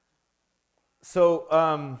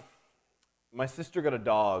So, my sister got a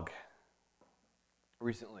dog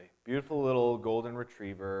recently. Beautiful little golden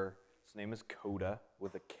retriever. His name is Coda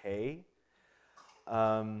with a K.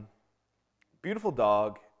 Um, Beautiful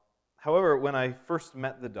dog. However, when I first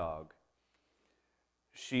met the dog,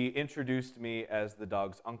 she introduced me as the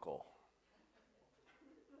dog's uncle.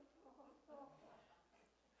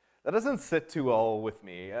 That doesn't sit too well with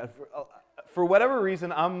me. For whatever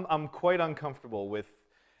reason, I'm quite uncomfortable with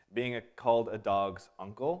being called a dog's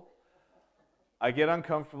uncle. I get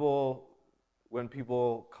uncomfortable when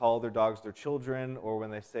people call their dogs their children or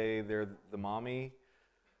when they say they're the mommy.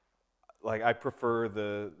 Like, I prefer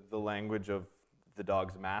the language of the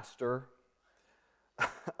dog's master.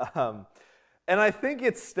 um, and I think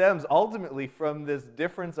it stems ultimately from this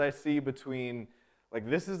difference I see between, like,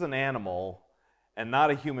 this is an animal and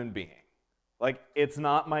not a human being. Like, it's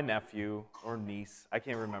not my nephew or niece. I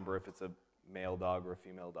can't remember if it's a male dog or a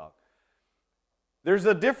female dog. There's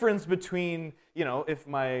a difference between, if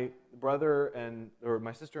my brother or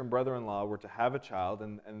my sister and brother-in-law were to have a child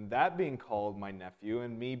and that being called my nephew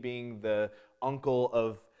and me being the uncle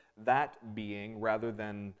of that being rather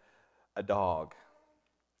than a dog.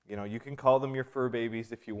 You can call them your fur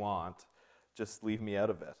babies if you want. Just leave me out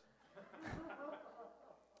of it.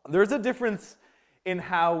 There's a difference in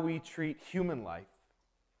how we treat human life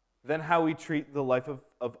than how we treat the life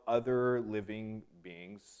of other living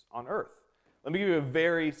beings on earth. Let me give you a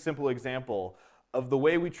very simple example of the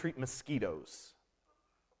way we treat mosquitoes,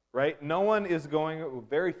 right?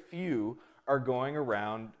 Very few are going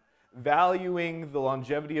around valuing the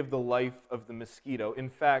longevity of the life of the mosquito. In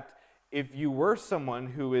fact, if you were someone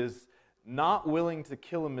who is not willing to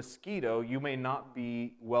kill a mosquito, you may not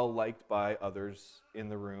be well liked by others in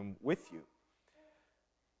the room with you.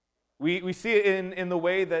 We see it in the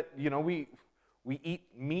way that, we eat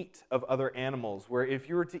meat of other animals, where if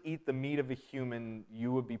you were to eat the meat of a human,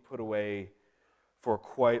 you would be put away for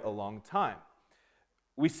quite a long time.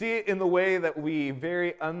 We see it in the way that we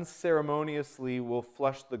very unceremoniously will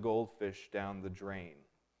flush the goldfish down the drain.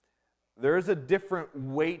 There is a different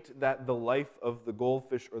weight that the life of the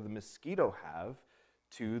goldfish or the mosquito have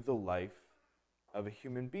to the life of a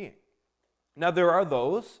human being. Now, there are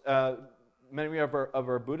those, many of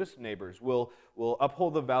our Buddhist neighbors will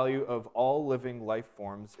uphold the value of all living life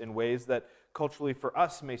forms in ways that culturally for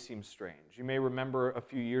us may seem strange. You may remember a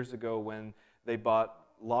few years ago when they bought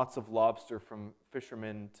lots of lobster from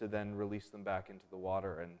fishermen to then release them back into the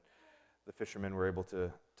water, and the fishermen were able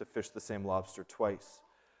to fish the same lobster twice.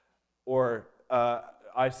 Or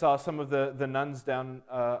I saw some of the nuns down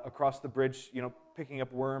across the bridge, picking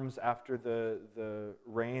up worms after the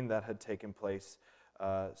rain that had taken place,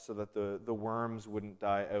 so that the worms wouldn't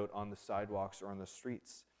die out on the sidewalks or on the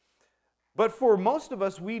streets. But for most of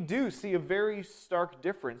us, we do see a very stark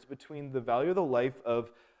difference between the value of the life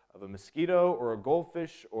of a mosquito or a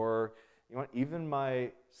goldfish or even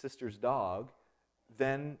my sister's dog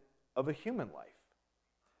than of a human life.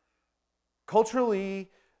 Culturally,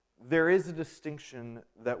 there is a distinction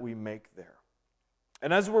that we make there.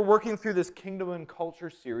 And as we're working through this Kingdom and Culture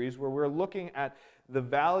series, where we're looking at the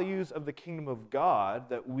values of the kingdom of God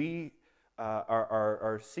that we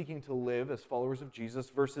are seeking to live as followers of Jesus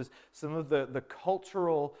versus some of the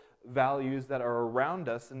cultural values that are around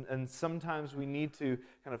us, and sometimes we need to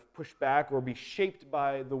kind of push back or be shaped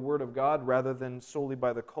by the Word of God rather than solely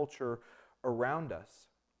by the culture around us.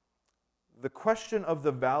 The question of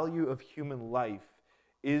the value of human life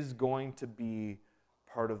is going to be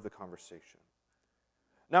part of the conversation.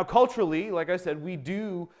 Now, culturally, like I said, we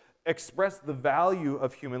do express the value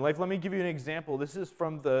of human life. Let me give you an example. This is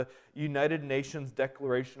from the United Nations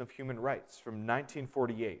Declaration of Human Rights from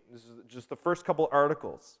 1948. This is just the first couple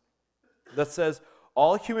articles that says,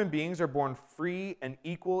 all human beings are born free and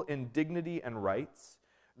equal in dignity and rights.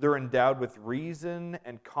 They're endowed with reason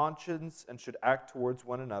and conscience and should act towards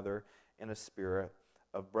one another in a spirit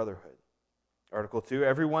of brotherhood. Article 2,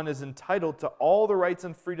 everyone is entitled to all the rights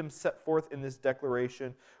and freedoms set forth in this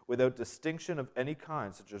declaration without distinction of any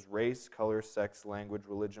kind, such as race, color, sex, language,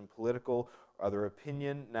 religion, political, or other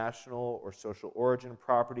opinion, national or social origin,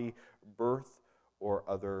 property, birth, or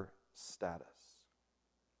other status.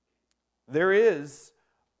 There is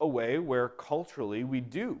a way where culturally we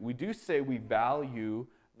do say we value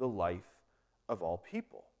the life of all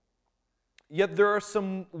people. Yet there are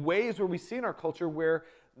some ways where we see in our culture where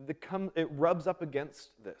it rubs up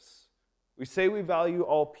against this. We say we value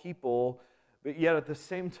all people, but yet at the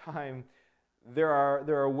same time, there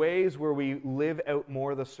are ways where we live out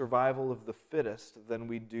more the survival of the fittest than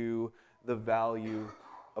we do the value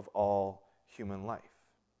of all human life.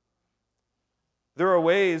 There are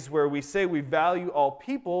ways where we say we value all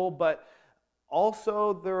people, but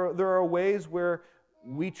also, there are ways where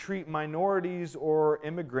we treat minorities or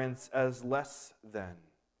immigrants as less than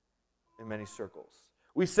in many circles.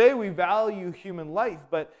 We say we value human life,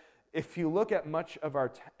 but if you look at much of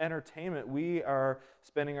our entertainment, we are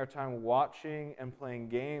spending our time watching and playing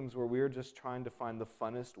games where we are just trying to find the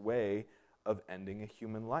funnest way of ending a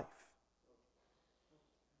human life.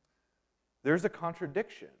 There's a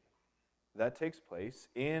contradiction that takes place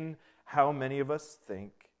in how many of us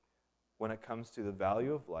think when it comes to the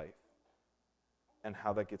value of life and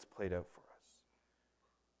how that gets played out for us.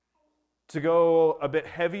 To go a bit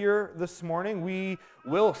heavier this morning, we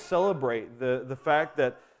will celebrate the fact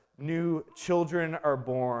that new children are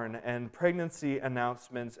born and pregnancy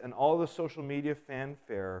announcements and all the social media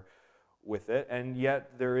fanfare with it, and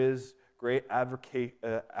yet there is great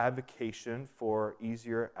advocation for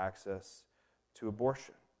easier access to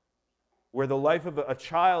abortion, where the life of a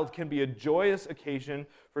child can be a joyous occasion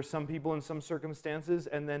for some people in some circumstances,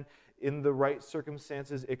 and then in the right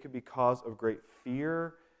circumstances, it could be cause of great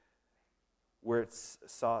fear where it's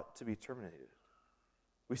sought to be terminated.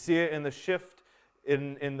 We see it in the shift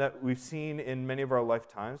in that we've seen in many of our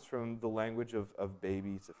lifetimes from the language of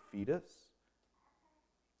baby to fetus.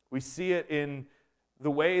 We see it in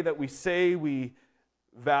the way that we say we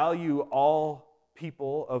value all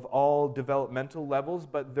people of all developmental levels,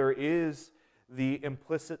 but there is the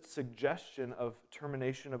implicit suggestion of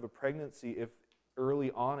termination of a pregnancy if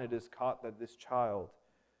early on it is caught that this child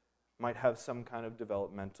might have some kind of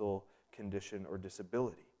developmental condition or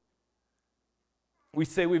disability. We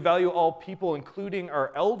say we value all people, including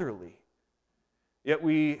our elderly, yet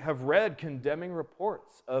we have read condemning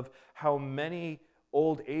reports of how many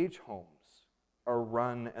old age homes are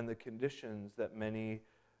run and the conditions that many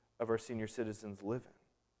of our senior citizens live in.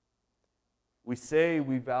 We say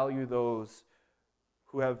we value those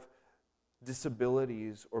who have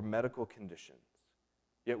disabilities or medical conditions,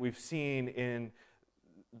 yet we've seen in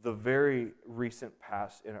the very recent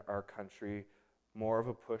past in our country more of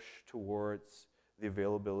a push towards the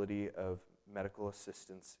availability of medical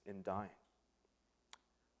assistance in dying.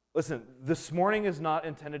 Listen, this morning is not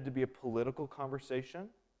intended to be a political conversation.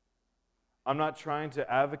 I'm not trying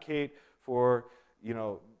to advocate for,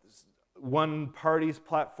 one party's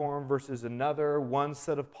platform versus another, one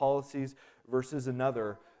set of policies versus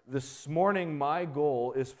another. This morning, my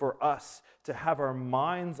goal is for us to have our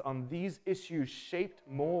minds on these issues shaped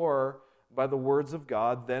more by the words of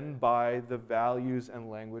God than by the values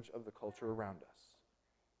and language of the culture around us.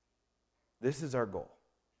 This is our goal.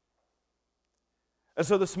 And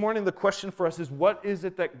so this morning, the question for us is, what is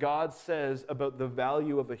it that God says about the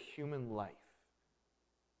value of a human life?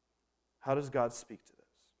 How does God speak to this?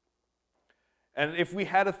 And if we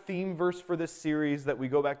had a theme verse for this series that we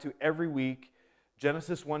go back to every week,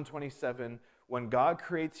 Genesis 1:27, when God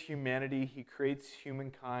creates humanity, he creates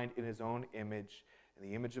humankind in his own image. In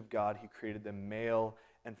the image of God, he created them male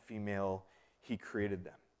and female. He created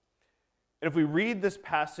them. And if we read this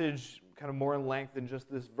passage kind of more in length than just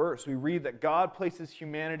this verse, we read that God places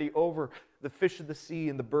humanity over the fish of the sea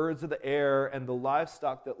and the birds of the air and the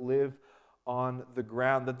livestock that live on the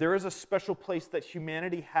ground, that there is a special place that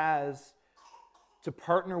humanity has to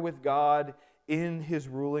partner with God in his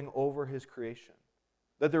ruling over his creation.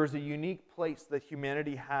 That there is a unique place that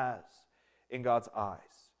humanity has in God's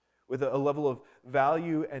eyes, with a level of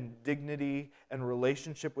value and dignity and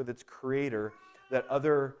relationship with its creator that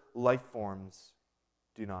other life forms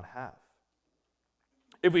do not have.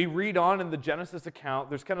 If we read on in the Genesis account,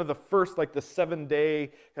 there's kind of the first, the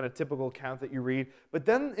 7-day kind of typical account that you read. But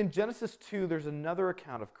then in Genesis 2, there's another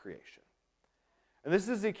account of creation. And this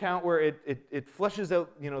is the account where it fleshes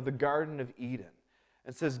out, the Garden of Eden.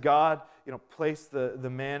 And says God, placed the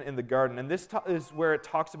man in the garden. And this is where it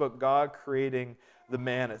talks about God creating the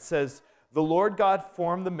man. It says, "The Lord God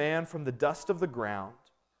formed the man from the dust of the ground.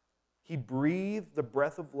 He breathed the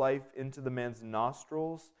breath of life into the man's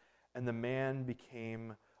nostrils, and the man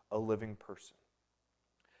became a living person."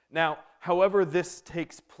 Now, however this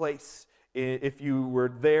takes place, if you were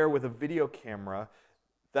there with a video camera,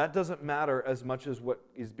 that doesn't matter as much as what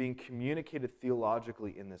is being communicated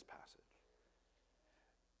theologically in this passage.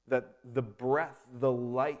 That the breath, the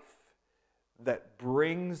life that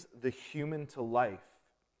brings the human to life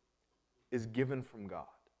is given from God.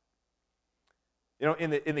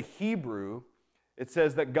 In the Hebrew, it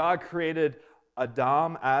says that God created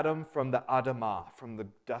Adam from the Adamah, from the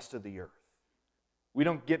dust of the earth. We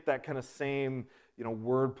don't get that kind of same,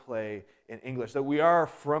 wordplay in English, that we are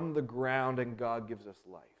from the ground and God gives us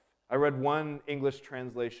life. I read one English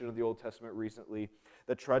translation of the Old Testament recently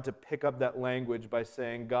that tried to pick up that language by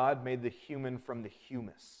saying God made the human from the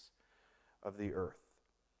humus of the earth.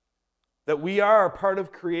 That we are a part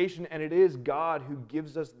of creation, and it is God who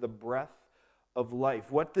gives us the breath of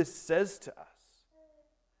life. What this says to us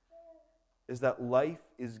is that life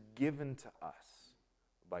is given to us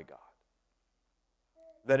by God.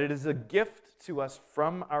 That it is a gift to us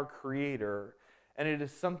from our Creator, and it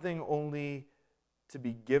is something only to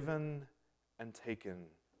be given and taken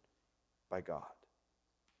by God.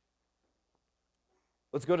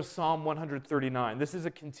 Let's go to Psalm 139. This is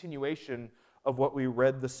a continuation of what we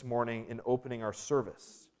read this morning in opening our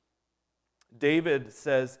service. David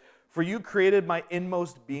says, "For you created my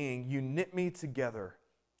inmost being. You knit me together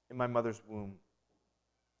in my mother's womb.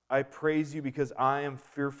 I praise you because I am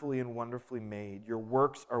fearfully and wonderfully made. Your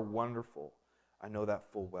works are wonderful. I know that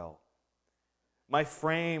full well. My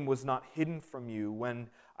frame was not hidden from you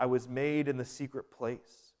when I was made in the secret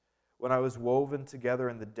place, when I was woven together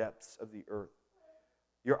in the depths of the earth.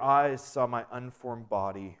 Your eyes saw my unformed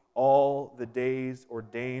body. All the days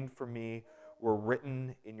ordained for me were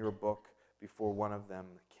written in your book before one of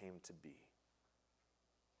them came to be."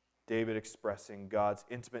 David expressing God's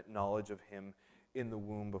intimate knowledge of him in the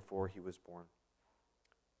womb before he was born.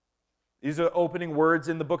 These are opening words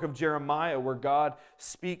in the book of Jeremiah, where God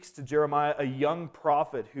speaks to Jeremiah, a young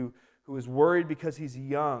prophet who is worried because he's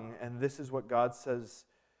young. And this is what God says: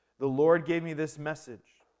 "The Lord gave me this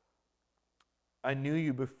message. I knew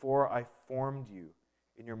you before I formed you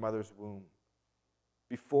in your mother's womb.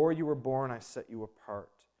 Before you were born, I set you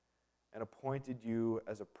apart and appointed you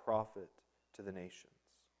as a prophet to the nations."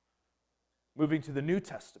 Moving to the New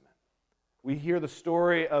Testament, we hear the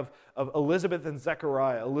story of Elizabeth and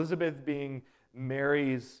Zechariah, Elizabeth being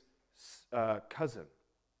Mary's cousin.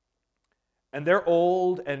 And they're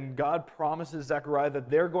old, and God promises Zechariah that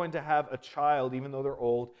they're going to have a child, even though they're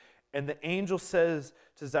old. And the angel says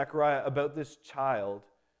to Zechariah about this child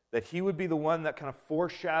that he would be the one that kind of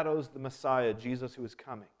foreshadows the Messiah, Jesus, who is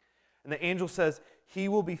coming. And the angel says he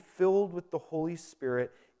will be filled with the Holy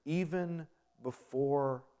Spirit even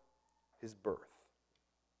before his birth.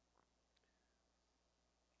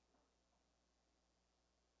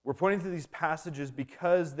 We're pointing to these passages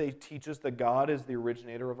because they teach us that God is the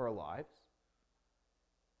originator of our lives,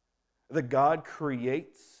 that God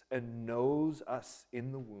creates and knows us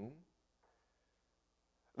in the womb,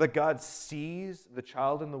 that God sees the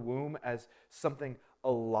child in the womb as something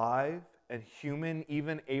alive and human,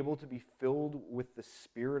 even able to be filled with the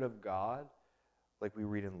Spirit of God, like we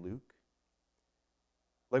read in Luke.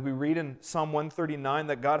 Like we read in Psalm 139,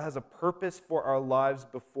 that God has a purpose for our lives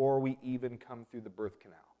before we even come through the birth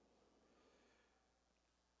canal.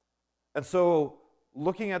 And so,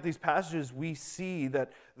 looking at these passages, we see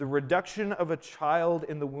that the reduction of a child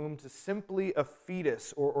in the womb to simply a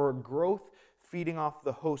fetus or a growth feeding off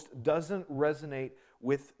the host doesn't resonate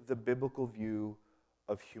with the biblical view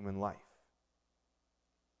of human life.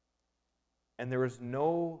 And there is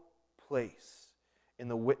no place in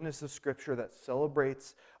the witness of Scripture that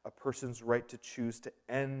celebrates a person's right to choose to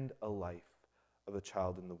end a life of a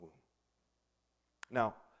child in the womb.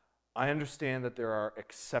 Now, I understand that there are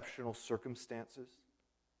exceptional circumstances,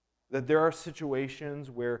 that there are situations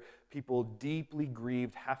where people deeply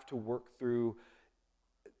grieved have to work through,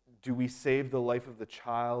 do we save the life of the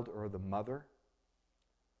child or the mother?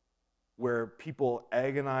 Where people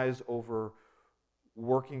agonize over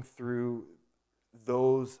working through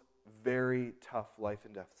those very tough life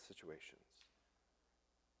and death situations.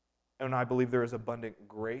 And I believe there is abundant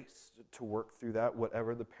grace to work through that,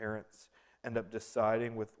 whatever the parents end up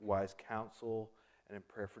deciding with wise counsel and in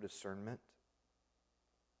prayer for discernment.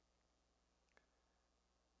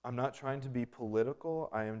 I'm not trying to be political.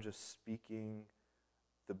 I am just speaking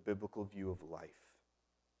the biblical view of life.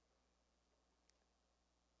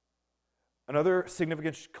 Another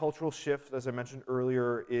significant cultural shift, as I mentioned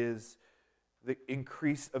earlier, is the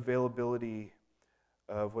increased availability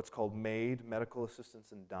of what's called MAID, medical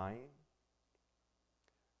assistance in dying.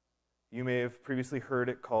 You may have previously heard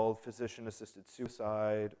it called physician-assisted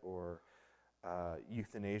suicide or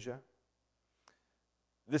euthanasia.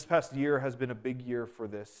 This past year has been a big year for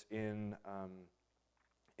this in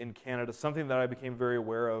Canada, something that I became very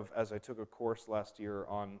aware of as I took a course last year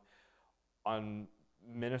on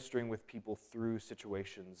ministering with people through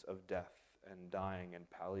situations of death and dying and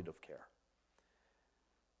palliative care.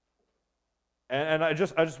 And I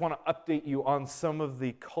just want to update you on some of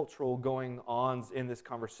the cultural going-ons in this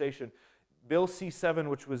conversation. Bill C-7,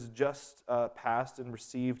 which was just passed and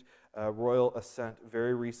received royal assent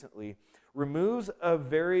very recently, removes a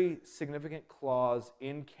very significant clause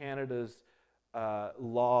in Canada's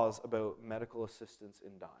laws about medical assistance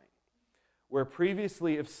in dying, where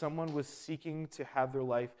previously if someone was seeking to have their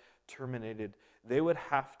life terminated, they would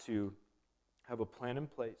have to have a plan in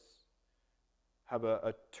place. have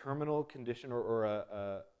a terminal condition or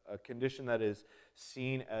a condition that is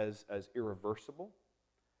seen as irreversible,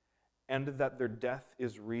 and that their death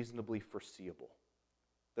is reasonably foreseeable,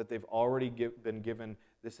 that they've already been given,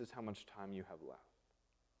 this is how much time you have left.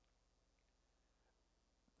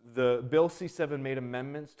 The Bill C-7 made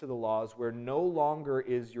amendments to the laws where no longer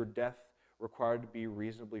is your death required to be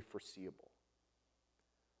reasonably foreseeable.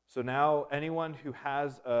 So now anyone who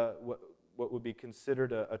has what would be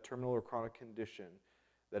considered a terminal or chronic condition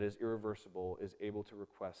that is irreversible is able to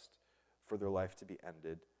request for their life to be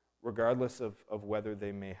ended, regardless of whether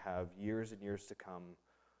they may have years and years to come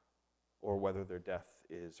or whether their death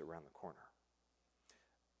is around the corner.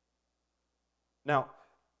 Now,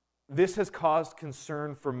 this has caused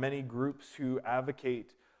concern for many groups who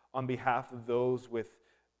advocate on behalf of those with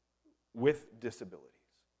disabilities.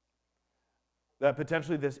 That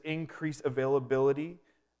potentially this increased availability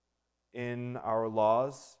in our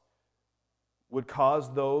laws would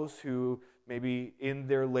cause those who maybe in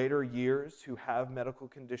their later years who have medical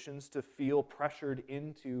conditions to feel pressured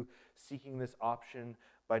into seeking this option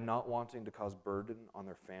by not wanting to cause burden on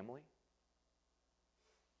their family.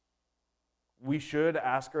 We should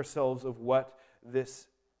ask ourselves of what this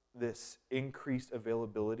increased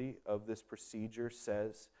availability of this procedure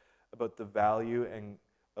says about the value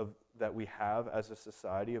that we have as a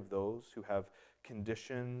society of those who have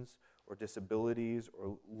conditions or disabilities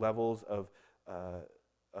or levels of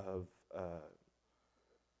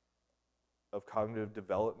cognitive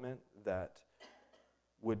development that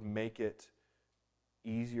would make it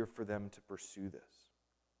easier for them to pursue this.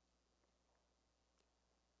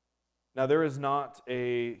 Now, there is not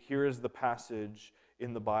here is the passage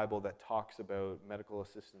in the Bible that talks about medical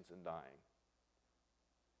assistance in dying.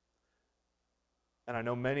 And I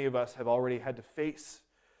know many of us have already had to face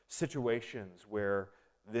situations where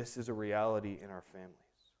this is a reality in our families.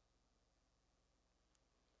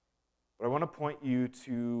 But I want to point you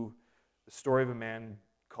to the story of a man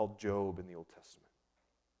called Job in the Old Testament.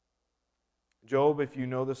 Job, if you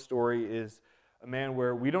know the story, is a man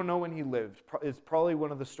where we don't know when he lived. It's probably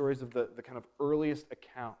one of the stories of the kind of earliest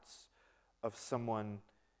accounts of someone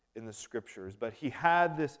in the Scriptures. But he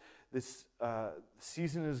had this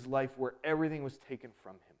season in his life where everything was taken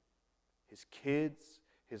from him. His kids,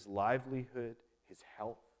 his livelihood, his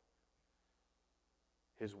health.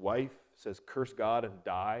 His wife says, "Curse God and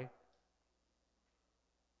die."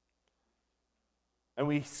 And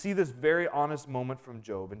we see this very honest moment from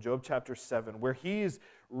Job in Job chapter 7, where he's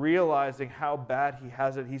realizing how bad he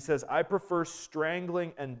has it. He says, "I prefer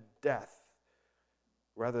strangling and death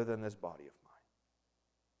rather than this body of mine.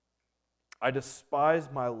 I despise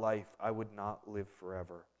my life. I would not live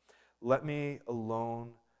forever. Let me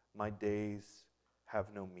alone. My days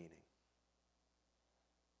have no meaning."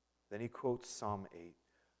 Then he quotes Psalm 8.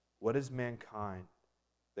 "What is mankind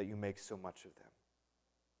that you make so much of them,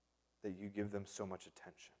 that you give them so much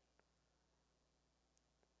attention?"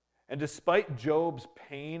 And despite Job's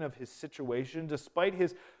pain of his situation, despite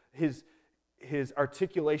his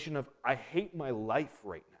articulation of, "I hate my life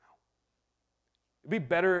right now. It'd be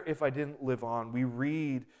better if I didn't live on," we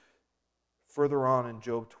read further on in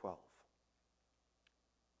Job 12,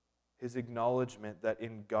 his acknowledgement that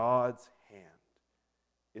in God's hand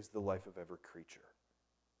is the life of every creature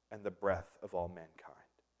and the breath of all mankind.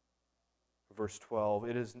 Verse 12,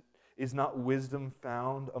 Is not wisdom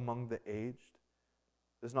found among the aged?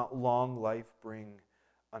 Does not long life bring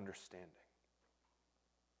understanding?"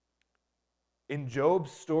 In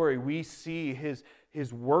Job's story, we see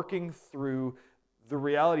his working through the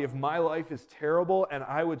reality of my life is terrible and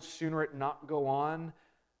I would sooner it not go on,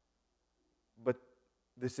 but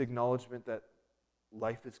this acknowledgement that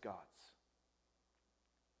life is God's.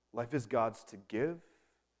 Life is God's to give,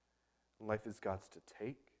 and life is God's to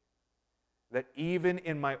take. That even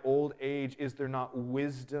in my old age, is there not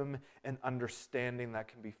wisdom and understanding that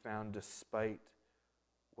can be found despite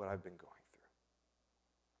what I've been going through?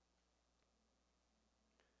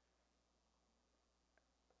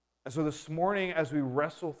 And so this morning, as we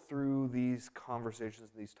wrestle through these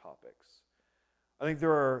conversations, these topics, I think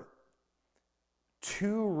there are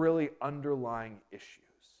two really underlying issues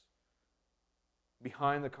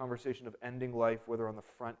behind the conversation of ending life, whether on the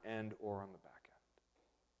front end or on the back.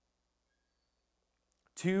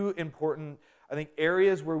 Two important, I think,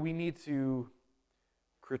 areas where we need to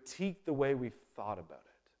critique the way we've thought about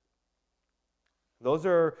it. Those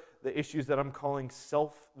are the issues that I'm calling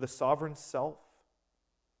the sovereign self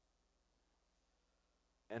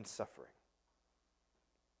and suffering.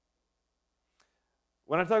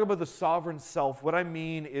 When I talk about the sovereign self, what I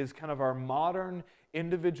mean is kind of our modern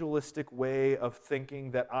individualistic way of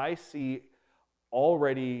thinking that I see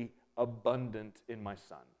already abundant in my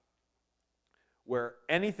son, where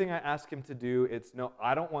anything I ask him to do, it's, no,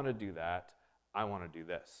 I don't want to do that. I want to do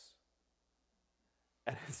this.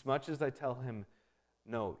 And as much as I tell him,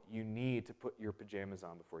 no, you need to put your pajamas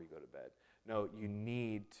on before you go to bed. No, you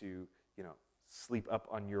need to, sleep up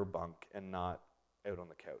on your bunk and not out on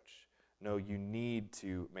the couch. No, you need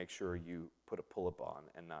to make sure you put a pull-up on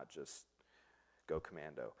and not just go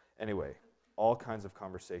commando. Anyway, all kinds of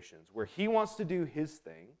conversations where he wants to do his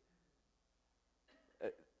thing,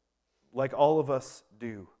 like all of us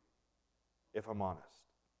do, if I'm honest.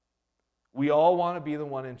 We all want to be the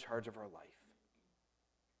one in charge of our life.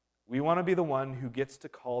 We want to be the one who gets to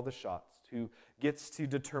call the shots, who gets to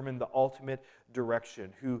determine the ultimate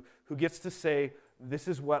direction, who gets to say, this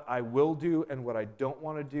is what I will do and what I don't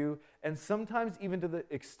want to do, and sometimes even to the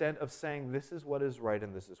extent of saying, this is what is right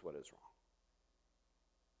and this is what is wrong.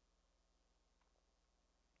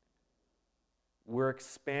 We're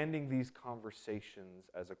expanding these conversations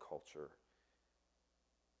as a culture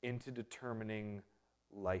into determining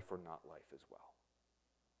life or not life as well.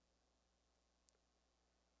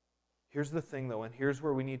 Here's the thing, though, and here's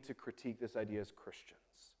where we need to critique this idea as Christians.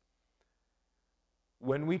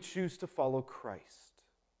 When we choose to follow Christ,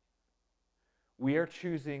 we are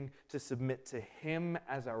choosing to submit to Him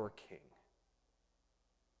as our King.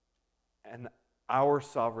 And our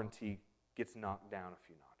sovereignty gets knocked down a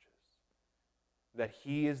few notches. That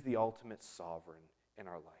He is the ultimate sovereign in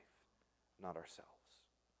our life, not ourselves.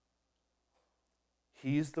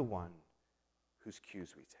 He is the one whose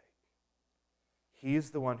cues we take. He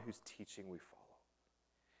is the one whose teaching we follow.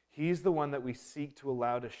 He's the one that we seek to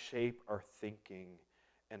allow to shape our thinking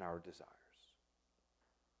and our desires.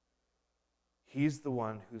 He's the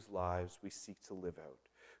one whose lives we seek to live out,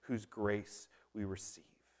 whose grace we receive.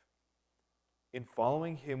 In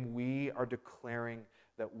following Him, we are declaring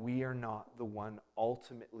that we are not the one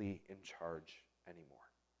ultimately in charge anymore.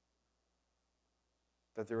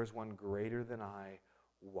 That there is one greater than I,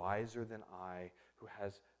 wiser than I, who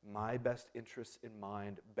has my best interests in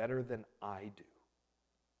mind better than I do.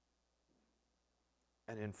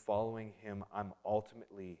 And in following Him, I'm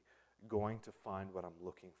ultimately going to find what I'm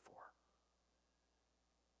looking for.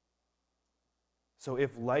 So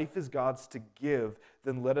if life is God's to give,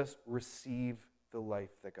 then let us receive the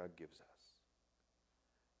life that God gives us.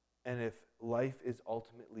 And if life is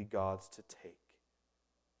ultimately God's to take,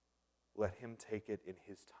 let Him take it in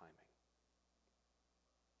His timing.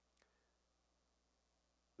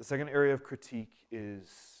 The second area of critique is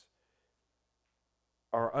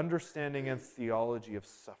our understanding and theology of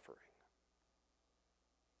suffering.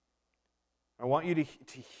 I want you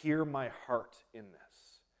to hear my heart in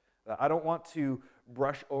this. I don't want to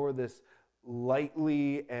brush over this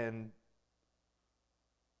lightly and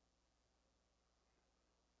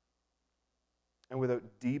without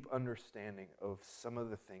deep understanding of some of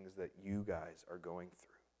the things that you guys are going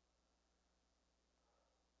through.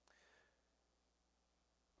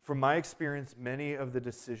 From my experience, many of the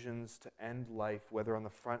decisions to end life, whether on the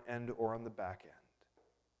front end or on the back end,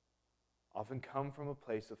 often come from a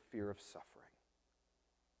place of fear of suffering.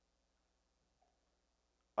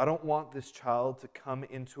 I don't want this child to come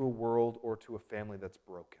into a world or to a family that's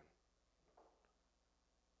broken.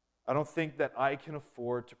 I don't think that I can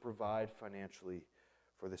afford to provide financially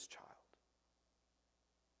for this child.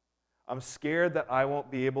 I'm scared that I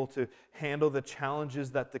won't be able to handle the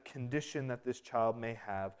challenges that the condition that this child may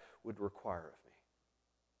have would require of me.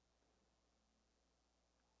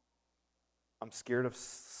 I'm scared of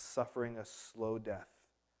suffering a slow death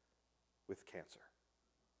with cancer.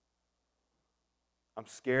 I'm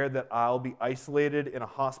scared that I'll be isolated in a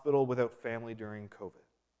hospital without family during COVID.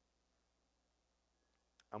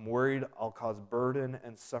 I'm worried I'll cause burden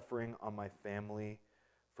and suffering on my family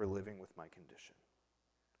for living with my condition.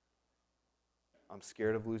 I'm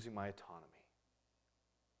scared of losing my autonomy.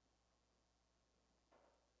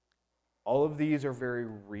 All of these are very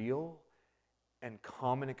real and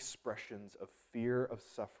common expressions of fear of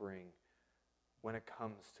suffering when it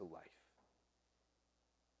comes to life.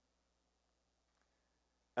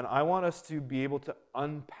 And I want us to be able to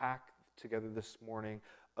unpack together this morning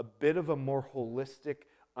a bit of a more holistic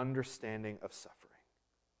understanding of suffering.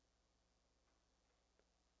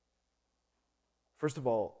 First of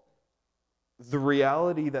all, the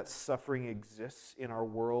reality that suffering exists in our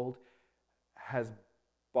world has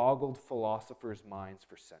boggled philosophers' minds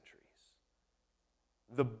for centuries.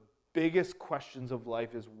 The biggest questions of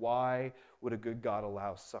life is, why would a good God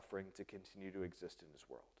allow suffering to continue to exist in His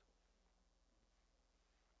world?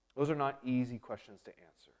 Those are not easy questions to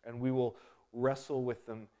answer, and we will wrestle with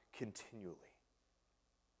them continually.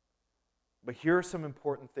 But here are some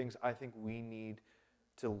important things I think we need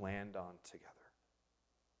to land on together.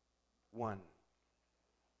 One,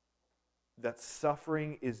 that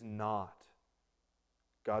suffering is not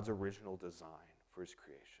God's original design for his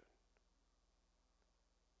creation.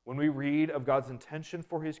 When we read of God's intention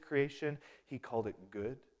for his creation, he called it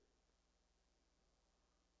good.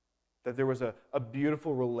 That there was a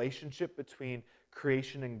beautiful relationship between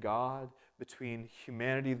creation and God, between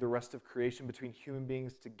humanity, the rest of creation, between human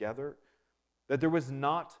beings together. That there was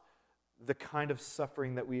not the kind of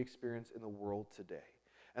suffering that we experience in the world today.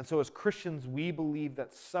 And so as Christians, we believe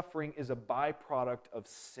that suffering is a byproduct of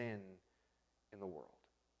sin in the world.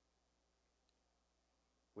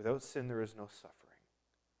 Without sin, there is no suffering.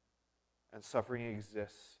 And suffering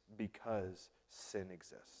exists because sin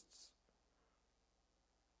exists.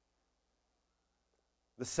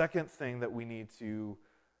 The second thing that we need to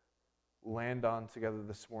land on together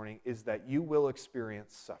this morning is that you will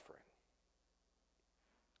experience suffering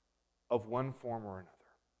of one form or another.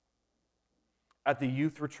 At the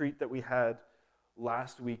youth retreat that we had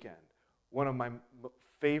last weekend, one of my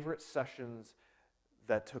favorite sessions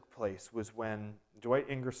that took place was when Dwight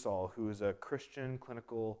Ingersoll, who is a Christian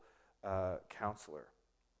clinical counselor,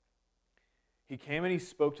 he came and he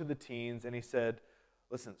spoke to the teens and he said,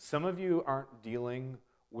 listen, some of you aren't dealing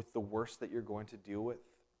with the worst that you're going to deal with,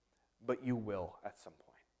 but you will at some point.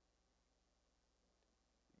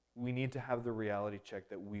 We need to have the reality check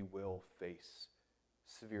that we will face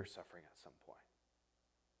severe suffering at some point,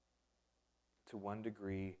 to one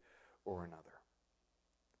degree or another.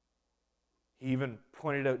 He even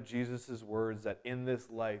pointed out Jesus' words that in this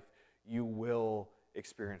life you will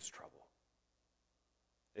experience trouble.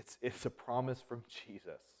 It's a promise from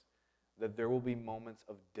Jesus that there will be moments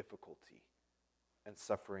of difficulty and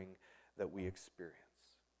suffering that we experience.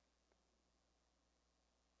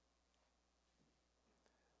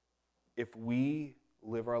 If we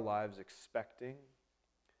live our lives expecting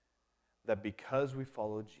that because we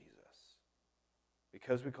follow Jesus,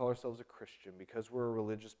 because we call ourselves a Christian, because we're a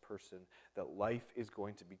religious person, that life is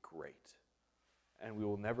going to be great and we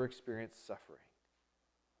will never experience suffering,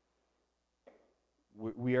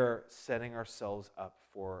 we are setting ourselves up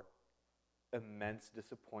for immense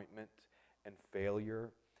disappointment and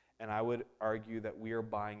failure. And I would argue that we are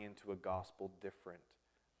buying into a gospel different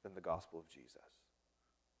than the gospel of Jesus.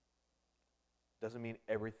 Doesn't mean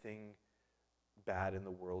everything bad in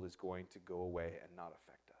the world is going to go away and not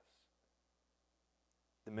affect us.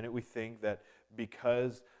 The minute we think that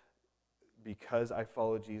because I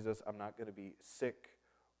follow Jesus, I'm not going to be sick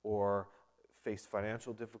or face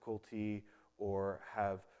financial difficulty or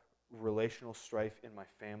have relational strife in my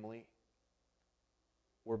family,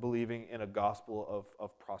 we're believing in a gospel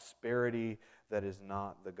of prosperity that is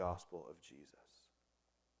not the gospel of Jesus.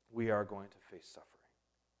 We are going to face suffering.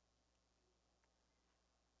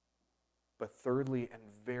 But thirdly, and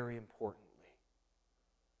very importantly,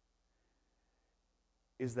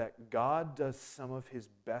 is that God does some of his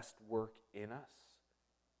best work in us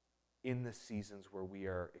in the seasons where we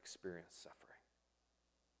are experiencing suffering.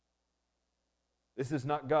 This is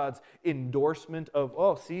not God's endorsement of,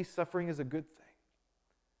 oh, see, suffering is a good thing.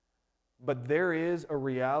 But there is a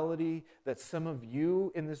reality that some of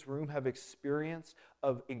you in this room have experienced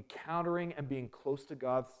of encountering and being close to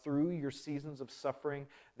God through your seasons of suffering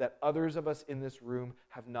that others of us in this room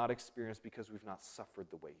have not experienced because we've not suffered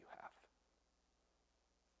the way you have.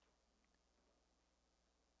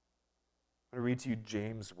 I'm going to read to you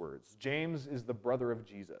James' words. James is the brother of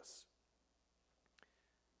Jesus.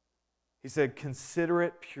 He said, "Consider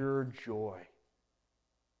it pure joy,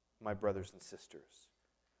 my brothers and sisters,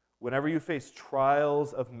 whenever you face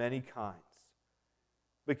trials of many kinds,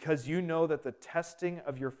 because you know that the testing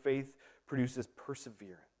of your faith produces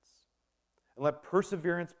perseverance. And let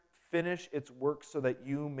perseverance finish its work so that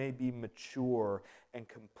you may be mature and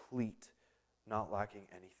complete, not lacking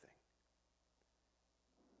anything."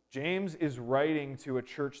 James is writing to a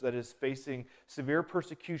church that is facing severe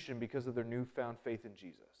persecution because of their newfound faith in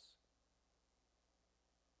Jesus.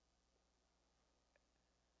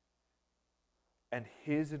 And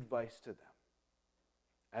his advice to them,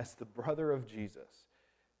 as the brother of Jesus,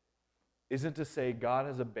 isn't to say God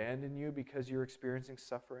has abandoned you because you're experiencing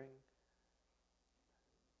suffering,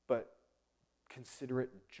 but consider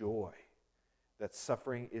it joy that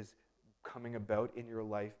suffering is coming about in your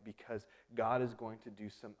life because God is going to do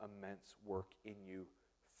some immense work in you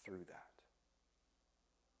through that.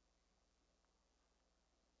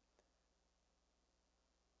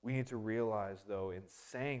 We need to realize, though, in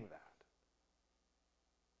saying that,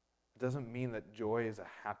 it doesn't mean that joy is a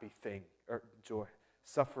happy thing, or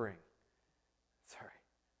suffering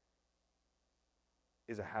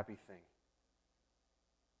is a happy thing.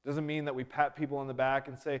 Doesn't mean that we pat people on the back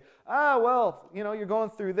and say, well, you're going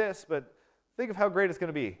through this, but think of how great it's going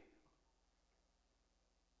to be.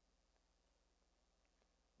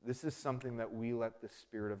 This is something that we let the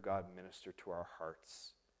Spirit of God minister to our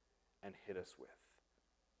hearts and hit us with.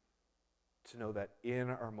 To know that in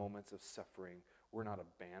our moments of suffering, we're not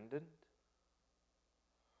abandoned.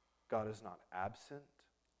 God is not absent,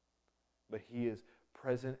 but He is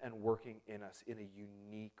present and working in us in a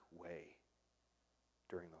unique way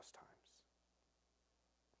during those times.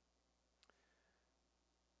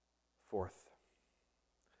 Fourth,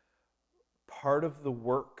 part of the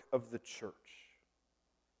work of the church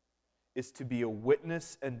is to be a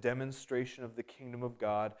witness and demonstration of the kingdom of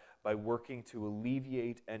God by working to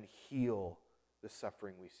alleviate and heal the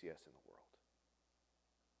suffering we see us in the world.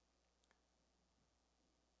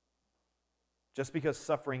 Just because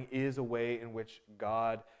suffering is a way in which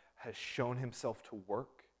God has shown Himself to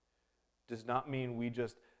work does not mean we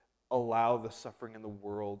just allow the suffering in the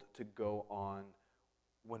world to go on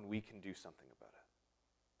when we can do something about it.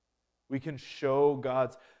 We can show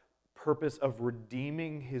God's purpose of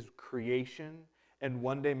redeeming His creation and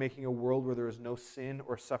one day making a world where there is no sin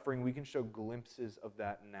or suffering. We can show glimpses of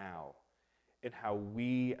that now in how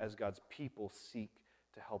we as God's people seek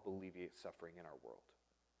to help alleviate suffering in our world.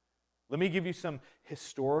 Let me give you some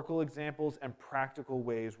historical examples and practical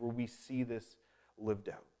ways where we see this lived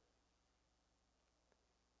out.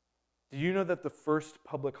 Do you know that the first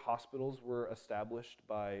public hospitals were established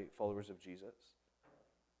by followers of Jesus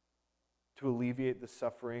to alleviate the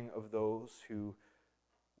suffering of those who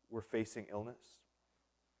were facing illness?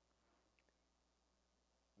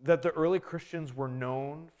 That the early Christians were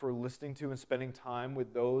known for listening to and spending time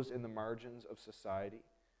with those in the margins of society,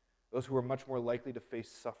 those who were much more likely to face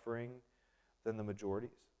suffering than the majorities.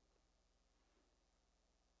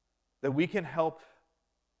 That we can help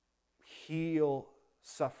heal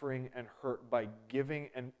suffering and hurt by giving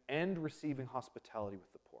and receiving hospitality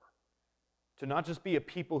with the poor. To not just be a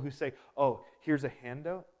people who say, oh, here's a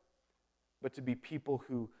handout, but to be people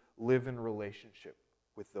who live in relationship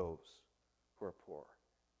with those who are poor,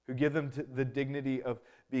 who give them the dignity of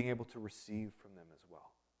being able to receive from them as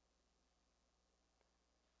well.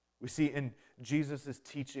 We see in Jesus'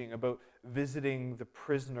 teaching about visiting the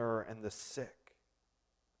prisoner and the sick,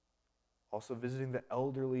 also visiting the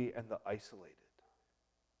elderly and the isolated,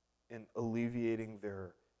 and alleviating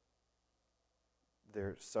their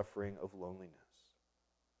suffering of loneliness,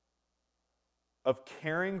 of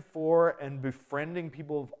caring for and befriending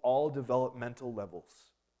people of all developmental levels,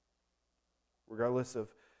 regardless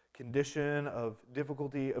of condition, of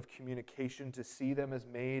difficulty, of communication, to see them as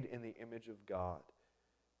made in the image of God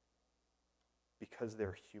because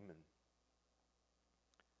they're human.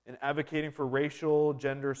 In advocating for racial,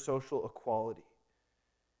 gender, social equality,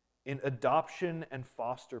 in adoption and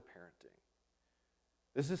foster parenting.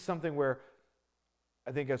 This is something where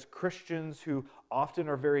I think as Christians who often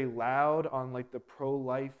are very loud on like the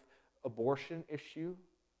pro-life abortion issue,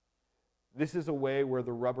 this is a way where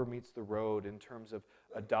the rubber meets the road in terms of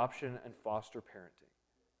adoption and foster parenting.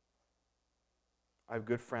 I have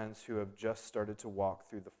good friends who have just started to walk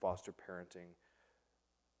through the foster parenting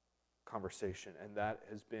conversation, and that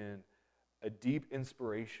has been a deep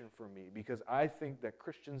inspiration for me because I think that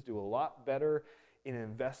Christians do a lot better in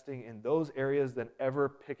investing in those areas than ever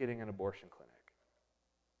picketing an abortion clinic.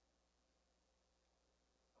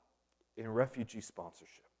 In refugee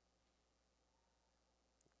sponsorship.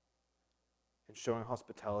 In showing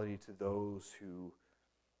hospitality to those who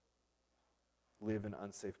live in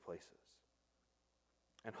unsafe places.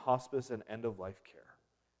 And hospice and end-of-life care.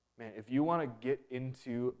 Man, if you want to get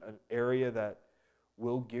into an area that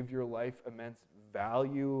will give your life immense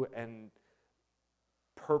value and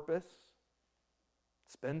purpose,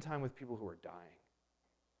 spend time with people who are dying.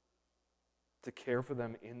 To care for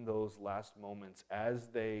them in those last moments as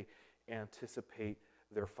they anticipate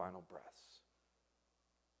their final breaths.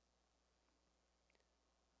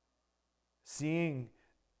 Seeing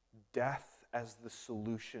death as the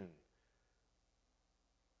solution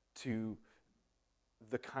to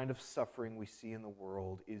the kind of suffering we see in the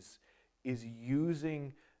world is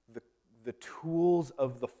using the tools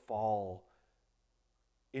of the fall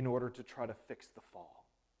in order to try to fix the fall.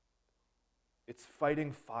 It's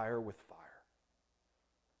fighting fire with fire.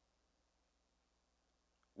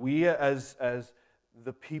 We as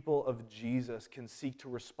the people of Jesus can seek to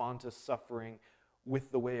respond to suffering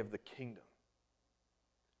with the way of the kingdom,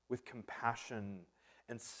 with compassion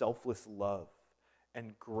and selfless love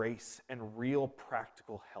and grace and real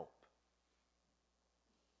practical help.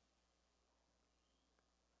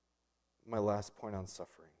 My last point on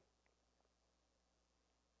suffering.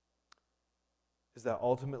 is that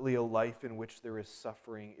ultimately a life in which there is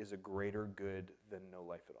suffering is a greater good than no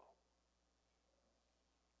life at all.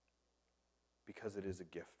 Because it is a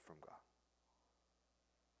gift from God.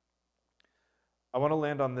 I want to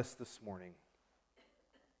land on this morning.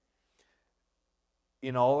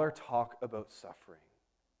 In all our talk about suffering,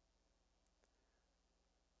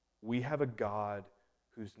 we have a God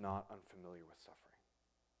who's not unfamiliar with suffering.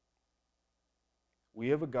 We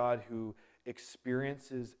have a God who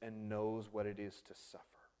experiences and knows what it is to suffer.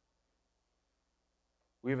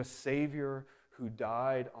 We have a Savior who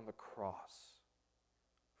died on the cross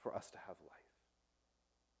for us to have life.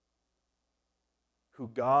 Who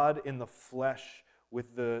God in the flesh,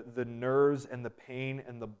 with the nerves and the pain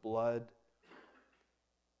and the blood,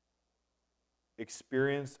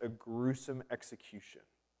 experienced a gruesome execution.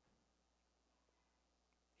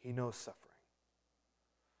 He knows suffering.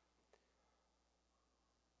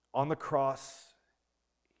 On the cross,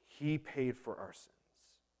 he paid for our sins.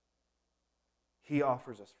 He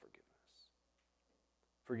offers us forgiveness.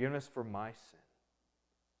 Forgiveness for my sin.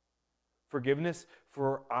 Forgiveness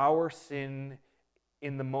for our sin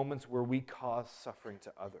in the moments where we cause suffering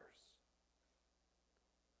to others.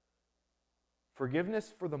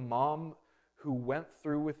 Forgiveness for the mom who went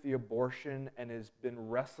through with the abortion and has been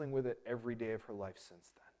wrestling with it every day of her life since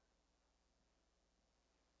then.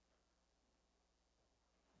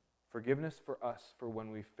 Forgiveness for us for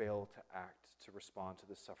when we fail to act, to respond to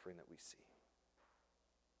the suffering that we see.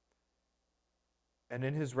 And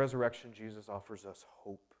in his resurrection, Jesus offers us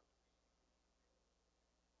hope.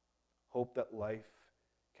 Hope that life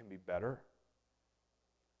can be better.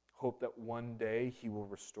 Hope that one day he will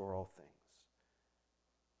restore all things.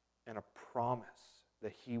 And a promise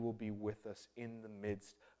that he will be with us in the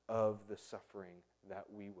midst of the suffering that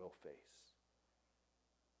we will face.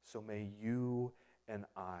 So may you and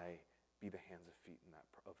I be the hands and feet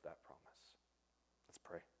of that promise. Let's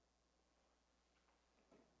pray.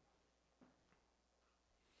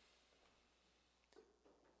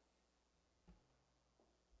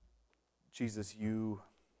 Jesus, you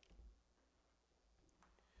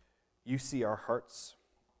see our hearts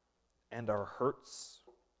and our hurts.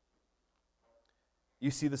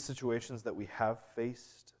 You see the situations that we have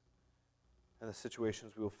faced and the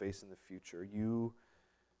situations we will face in the future. You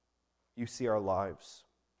see our lives,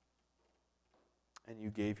 and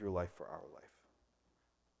you gave your life for our life.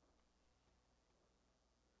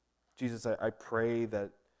 Jesus, I pray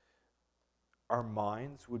that our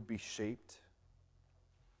minds would be shaped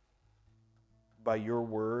by your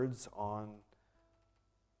words on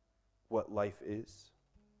what life is.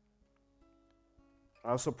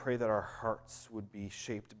 I also pray that our hearts would be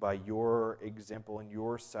shaped by your example and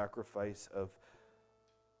your sacrifice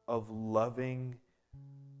of loving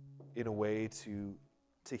in a way to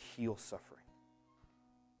heal suffering.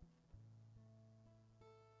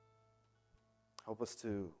 Help us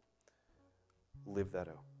to live that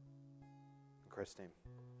out. In Christ's name.